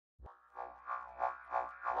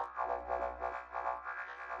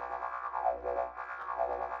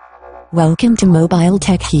Welcome to Mobile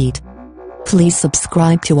Tech Heat. Please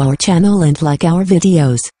subscribe to our channel and like our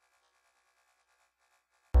videos.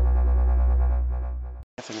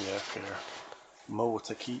 Anthony F here, Mobile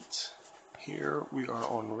Tech Heat. Here we are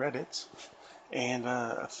on Reddit, and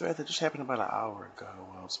a thread that just happened about an hour ago.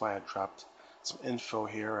 Somebody had dropped some info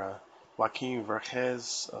here. Joaquin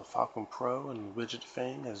Vergez of Falcon Pro and widget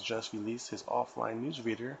fame has just released his offline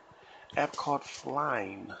newsreader app called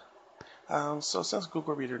Flyne. So since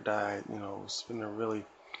Google Reader died, it's been a really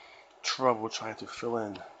trouble trying to fill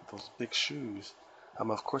in those big shoes.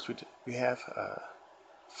 Of course, we have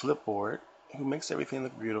Flipboard, who makes everything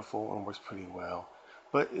look beautiful and works pretty well,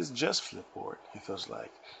 but it's just Flipboard, it feels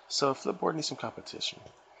like. So Flipboard needs some competition.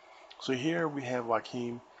 So here we have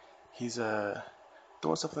Joaquin. He's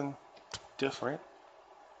doing something different.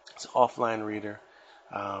 It's an offline reader.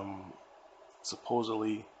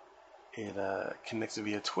 Supposedly it connects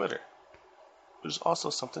via Twitter, which is also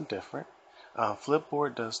something different.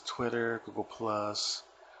 Flipboard does Twitter, Google Plus,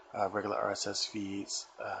 regular RSS feeds.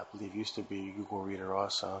 I believe used to be Google Reader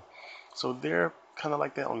also. So they're kind of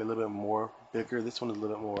like that, only a little bit more bigger. This one is a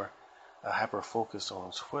little bit more hyper focused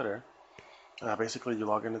on Twitter. Basically, you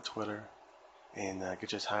log into Twitter and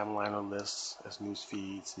get your timeline on lists as news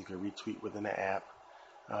feeds. You can retweet within the app.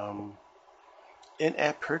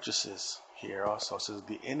 In-app purchases here also. So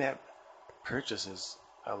the in-app purchases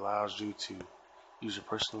allows you to use your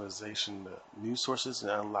personalization to news sources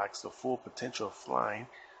and unlocks the full potential of Flyne.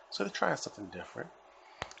 So they're trying something different.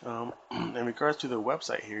 In regards to the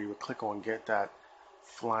website here, you would click on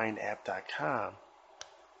get.flyneapp.com.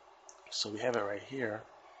 So we have it right here,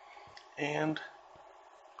 and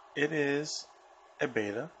it is a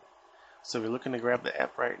beta. So if you're looking to grab the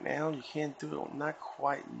app right now, you can't do it, not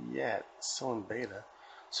quite yet. It's still in beta.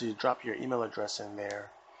 So you drop your email address in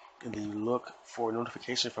there, and then you look for a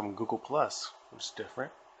notification from Google Plus, which is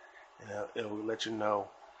different, and it will let you know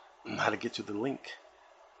how to get to the link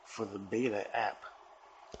for the beta app.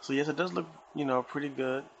 So yes, it does look, pretty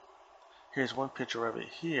good. Here's one picture of it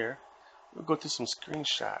here. We'll go through some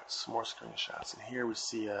screenshots, more screenshots, and here we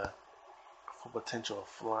see a full potential of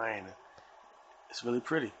Flyne. It's really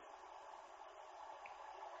pretty.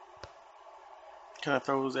 Kind of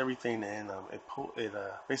throws everything in. It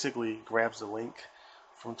basically grabs the link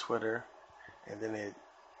from Twitter, and then it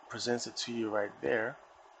presents it to you right there.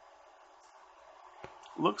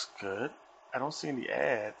 Looks good. I don't see any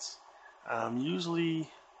ads.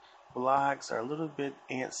 Usually blogs are a little bit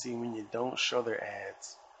antsy when you don't show their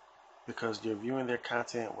ads, because you're viewing their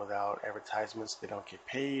content without advertisements. They don't get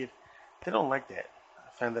paid. They don't like that.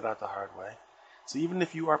 I found that out the hard way. So even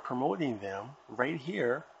if you are promoting them right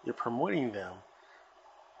here, you're promoting them,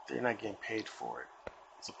 they're not getting paid for it,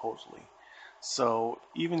 supposedly. So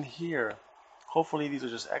even here, hopefully these are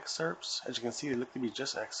just excerpts. As you can see, they look to be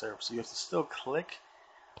just excerpts. So you have to still click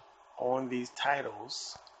on these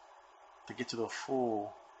titles to get to the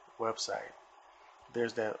full website.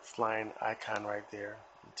 There's that Flyne icon right there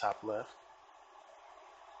in the top left.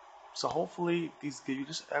 So hopefully these give you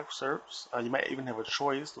just excerpts. You might even have a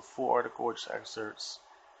choice, the full article or just excerpts.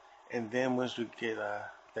 And then once you get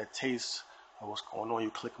that taste of what's going on,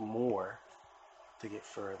 you click more to get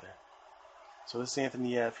further. So this is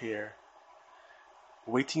Anthony F here,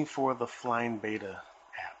 waiting for the Flyne beta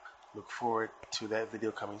app. Look forward to that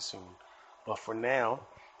video coming soon. But for now,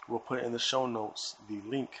 we'll put in the show notes the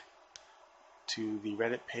link to the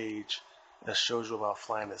Reddit page that shows you about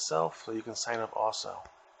Flyne itself, so you can sign up also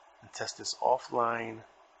and test this offline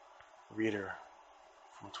reader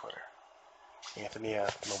from Twitter. Anthony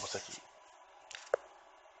F, Mobile Tech Heat.